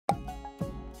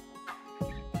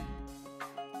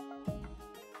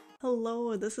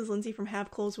Hello, this is Lindsay from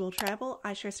Have Clothes Will Travel.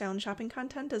 I share style and shopping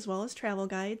content as well as travel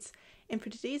guides. And for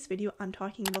today's video, I'm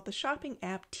talking about the shopping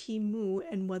app Temu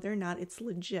and whether or not it's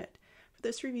legit. For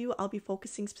this review, I'll be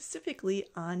focusing specifically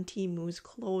on Temu's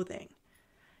clothing.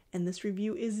 And this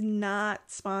review is not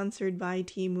sponsored by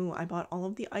Temu. I bought all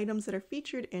of the items that are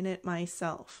featured in it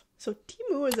myself. So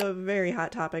Temu is a very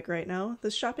hot topic right now. The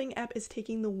shopping app is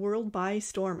taking the world by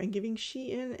storm and giving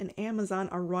Shein and Amazon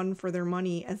a run for their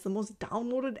money as the most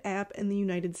downloaded app in the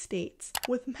United States.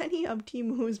 With many of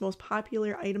Temu's most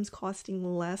popular items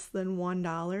costing less than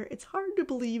 $1, it's hard to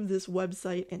believe this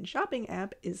website and shopping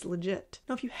app is legit.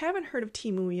 Now, if you haven't heard of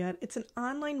Temu yet, it's an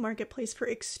online marketplace for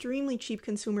extremely cheap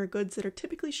consumer goods that are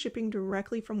typically shipping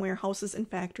directly from warehouses and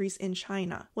factories in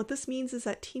China. What this means is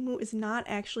that Temu is not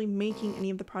actually making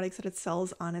any of the products that it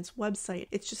sells on its website.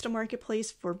 It's just a marketplace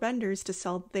for vendors to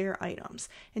sell their items.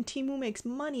 And Temu makes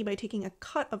money by taking a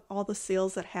cut of all the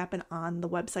sales that happen on the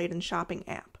website and shopping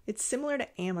app. It's similar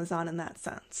to Amazon in that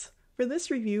sense. For this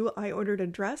review, I ordered a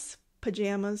dress,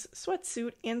 pajamas,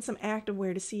 sweatsuit, and some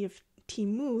activewear to see if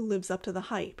Temu lives up to the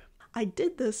hype. I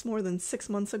did this more than 6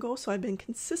 months ago, so I've been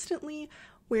consistently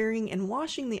wearing and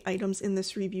washing the items in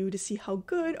this review to see how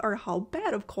good or how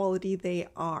bad of quality they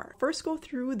are. First, go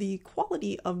through the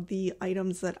quality of the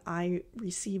items that I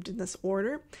received in this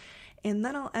order, and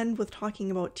then I'll end with talking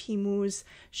about Temu's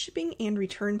shipping and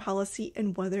return policy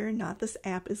and whether or not this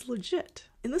app is legit.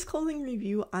 In this clothing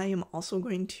review, I am also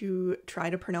going to try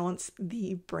to pronounce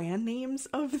the brand names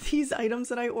of these items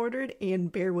that I ordered,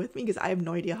 and bear with me because I have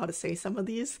no idea how to say some of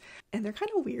these, and they're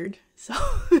kind of weird, so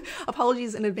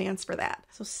apologies in advance for that.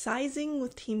 So sizing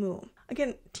with Temu.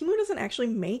 Again, Temu doesn't actually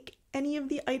make any of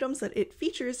the items that it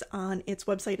features on its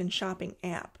website and shopping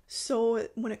app. So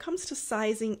when it comes to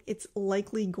sizing, it's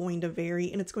likely going to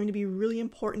vary, and it's going to be really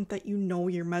important that you know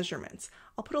your measurements.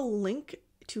 I'll put a link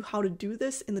to how to do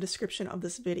this in the description of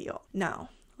this video. Now,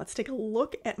 let's take a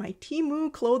look at my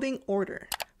Temu clothing order.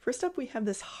 First up, we have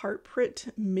this heart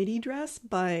print midi dress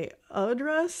by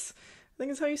Dress, I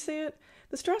think is how you say it.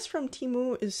 This dress from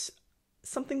Temu is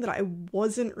something that I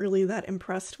wasn't really that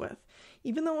impressed with,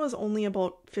 even though it was only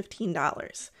about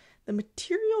 $15. The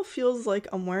material feels like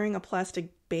I'm wearing a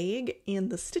plastic bag, and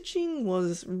the stitching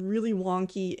was really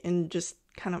wonky and just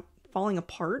kind of falling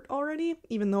apart already,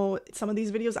 even though some of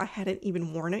these videos I hadn't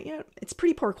even worn it yet. It's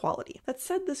pretty poor quality. That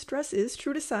said, this dress is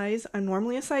true to size. I'm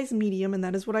normally a size medium, and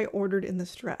that is what I ordered in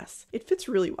this dress. It fits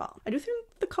really well. I do think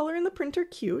the color and the print are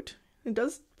cute. It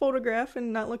does photograph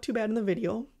and not look too bad in the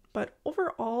video, but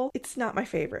overall, it's not my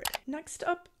favorite. Next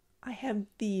up, I have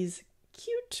these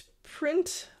cute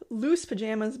print loose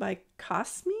pajamas by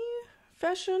Cosme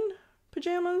Fashion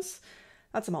Pajamas.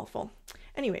 That's a mouthful.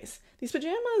 Anyways, these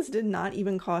pajamas did not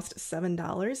even cost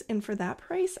 $7, and for that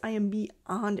price, I am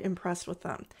beyond impressed with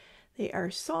them. They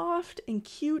are soft and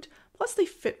cute, plus they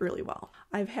fit really well.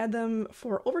 I've had them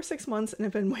for over 6 months and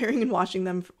have been wearing and washing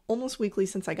them almost weekly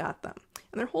since I got them.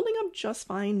 And they're holding up just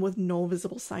fine with no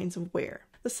visible signs of wear.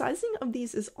 The sizing of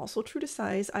these is also true to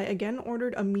size. I again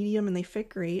ordered a medium and they fit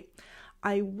great.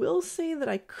 I will say that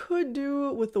I could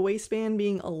do with the waistband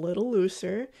being a little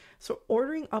looser, so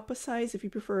ordering up a size if you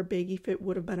prefer a baggy fit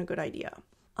would have been a good idea.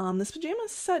 This pajama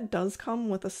set does come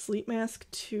with a sleep mask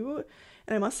too,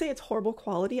 and I must say it's horrible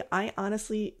quality. I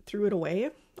honestly threw it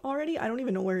away already. I don't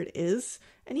even know where it is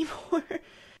anymore.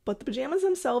 But the pajamas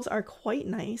themselves are quite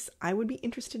nice. I would be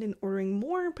interested in ordering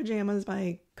more pajamas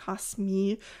by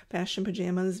Cosme Fashion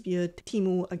Pajamas via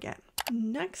Temu again.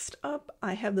 Next up,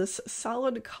 I have this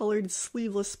solid colored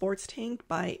sleeveless sports tank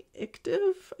by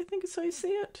Active, I think is how you say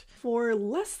it. For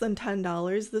less than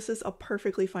 $10, this is a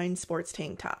perfectly fine sports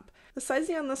tank top. The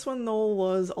sizing on this one though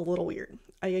was a little weird.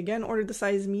 I again ordered the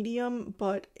size medium,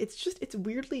 but it's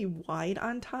weirdly wide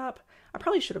on top. I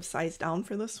probably should have sized down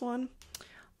for this one.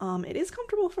 It is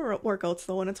comfortable for workouts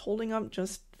though, and it's holding up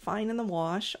just fine in the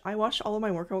wash. I wash all of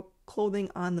my workout clothing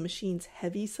on the machine's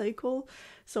heavy cycle,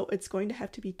 so it's going to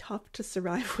have to be tough to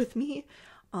survive with me.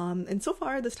 And so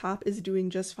far, this top is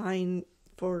doing just fine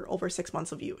for over 6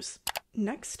 months of use.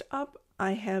 Next up,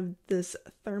 I have this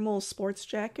thermal sports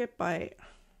jacket by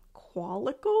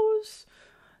Qualicos.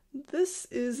 This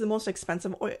is the most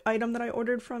expensive item that I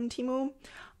ordered from Temu.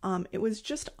 It was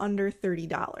just under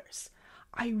 $30.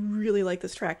 I really like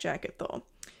this track jacket though.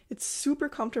 It's super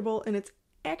comfortable and it's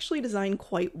actually designed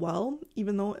quite well,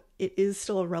 even though it is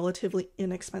still a relatively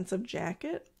inexpensive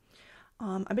jacket.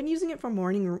 I've been using it for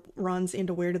morning runs and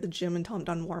to wear to the gym until I'm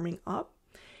done warming up.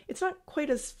 It's not quite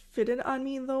as fitted on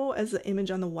me though as the image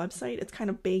on the website. It's kind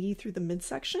of baggy through the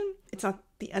midsection. It's not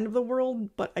the end of the world,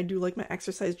 but I do like my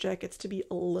exercise jackets to be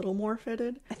a little more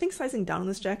fitted. I think sizing down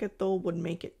this jacket though would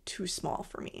make it too small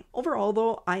for me. Overall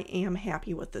though, I am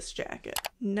happy with this jacket.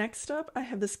 Next up, I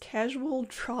have this casual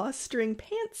drawstring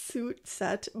pantsuit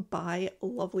set by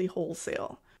Lovely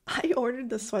Wholesale. I ordered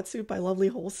the sweatsuit by Lovely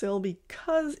Wholesale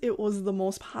because it was the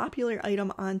most popular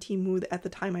item on Temu at the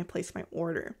time I placed my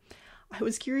order. I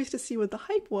was curious to see what the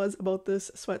hype was about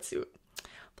this sweatsuit.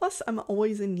 Plus, I'm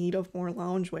always in need of more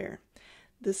loungewear.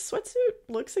 This sweatsuit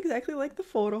looks exactly like the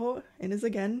photo and is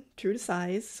again true to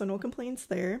size, so no complaints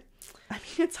there. I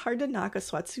mean, it's hard to knock a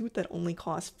sweatsuit that only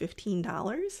costs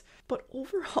 $15, but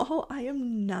overall, I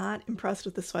am not impressed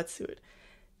with the sweatsuit.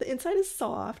 The inside is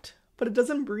soft, but it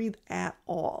doesn't breathe at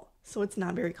all, so it's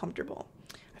not very comfortable.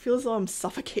 I feel as though I'm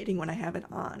suffocating when I have it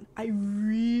on. I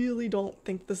really don't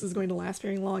think this is going to last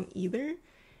very long either.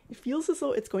 It feels as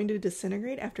though it's going to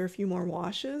disintegrate after a few more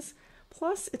washes.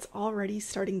 Plus, it's already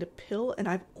starting to pill, and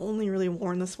I've only really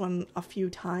worn this one a few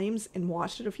times and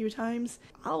washed it a few times.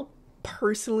 I'll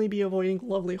personally be avoiding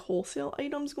Lovely Wholesale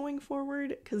items going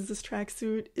forward because this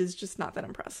tracksuit is just not that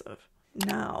impressive.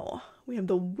 Now, we have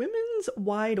the women's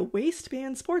wide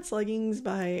waistband sports leggings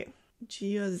by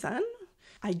Gia Zen.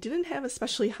 I didn't have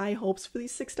especially high hopes for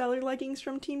these $6 leggings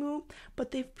from Temu,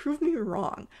 but they've proved me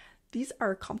wrong. These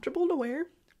are comfortable to wear,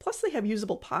 plus they have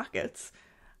usable pockets.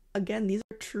 Again, these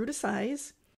are true to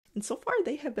size, and so far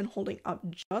they have been holding up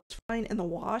just fine in the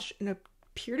wash and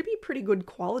appear to be pretty good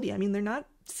quality. I mean, they're not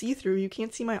see-through. You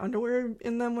can't see my underwear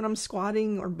in them when I'm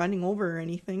squatting or bending over or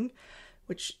anything,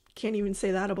 which can't even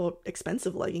say that about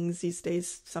expensive leggings these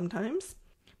days sometimes.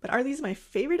 But are these my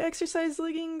favorite exercise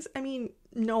leggings? I mean,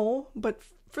 no, but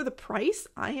for the price,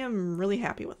 I am really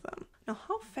happy with them. Now,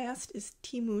 how fast is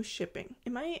Temu shipping?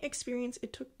 In my experience,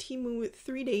 it took Temu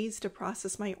 3 days to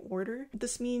process my order.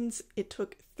 This means it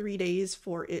took 3 days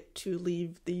for it to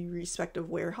leave the respective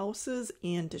warehouses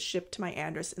and to ship to my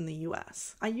address in the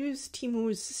US. I use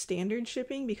Temu's standard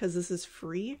shipping because this is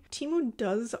free. Temu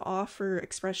does offer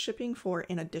express shipping for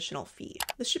an additional fee.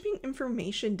 The shipping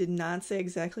information did not say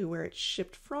exactly where it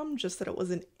shipped from, just that it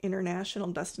was an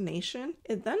international destination.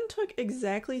 It then took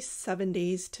exactly 7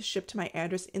 days to ship to my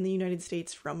address in the United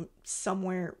States from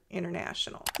somewhere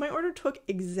international. My order took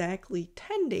exactly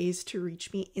 10 days to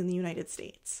reach me in the United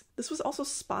States. This was also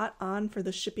spot on for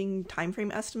the shipping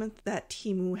timeframe estimate that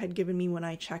Temu had given me when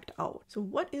I checked out. So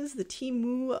what is the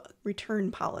Temu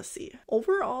return policy?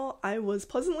 Overall, I was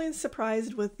pleasantly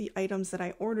surprised with the items that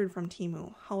I ordered from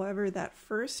Temu. However, that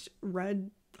first red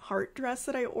heart dress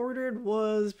that I ordered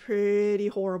was pretty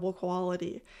horrible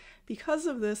quality. Because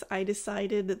of this, I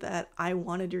decided that I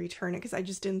wanted to return it because I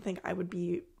just didn't think I would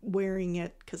be wearing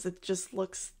it because it just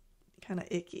looks kind of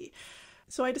icky.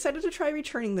 So I decided to try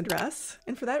returning the dress,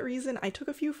 and for that reason, I took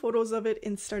a few photos of it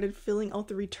and started filling out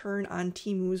the return on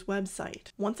Temu's website.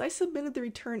 Once I submitted the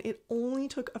return, it only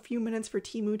took a few minutes for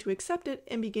Temu to accept it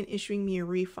and begin issuing me a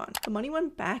refund. The money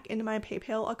went back into my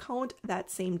PayPal account that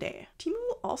same day. Temu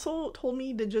also told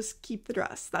me to just keep the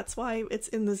dress. That's why it's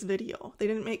in this video. They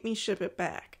didn't make me ship it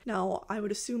back. Now, I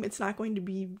would assume it's not going to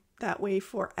be that way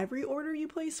for every order you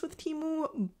place with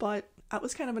Temu, but that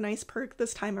was kind of a nice perk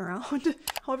this time around.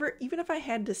 However, even if I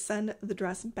had to send the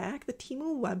dress back, the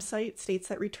Temu website states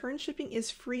that return shipping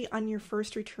is free on your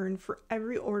first return for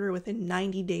every order within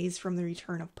 90 days from the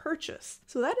return of purchase.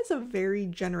 So that is a very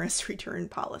generous return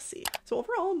policy. So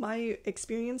overall, my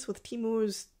experience with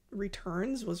Temu's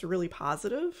returns was really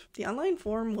positive. The online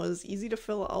form was easy to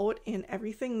fill out and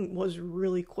everything was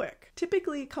really quick.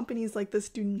 Typically, companies like this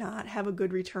do not have a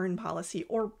good return policy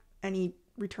or any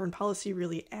return policy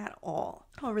really at all.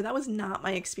 However, that was not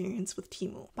my experience with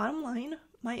Temu. Bottom line,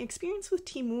 my experience with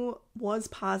Temu was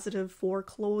positive for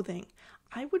clothing.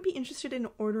 I would be interested in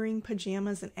ordering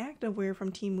pajamas and activewear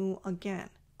from Temu again.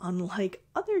 Unlike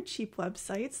other cheap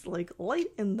websites like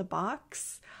Light in the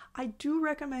Box, I do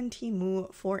recommend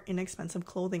Temu for inexpensive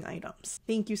clothing items.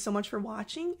 Thank you so much for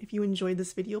watching. If you enjoyed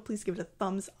this video, please give it a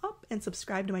thumbs up and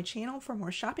subscribe to my channel for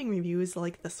more shopping reviews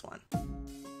like this one.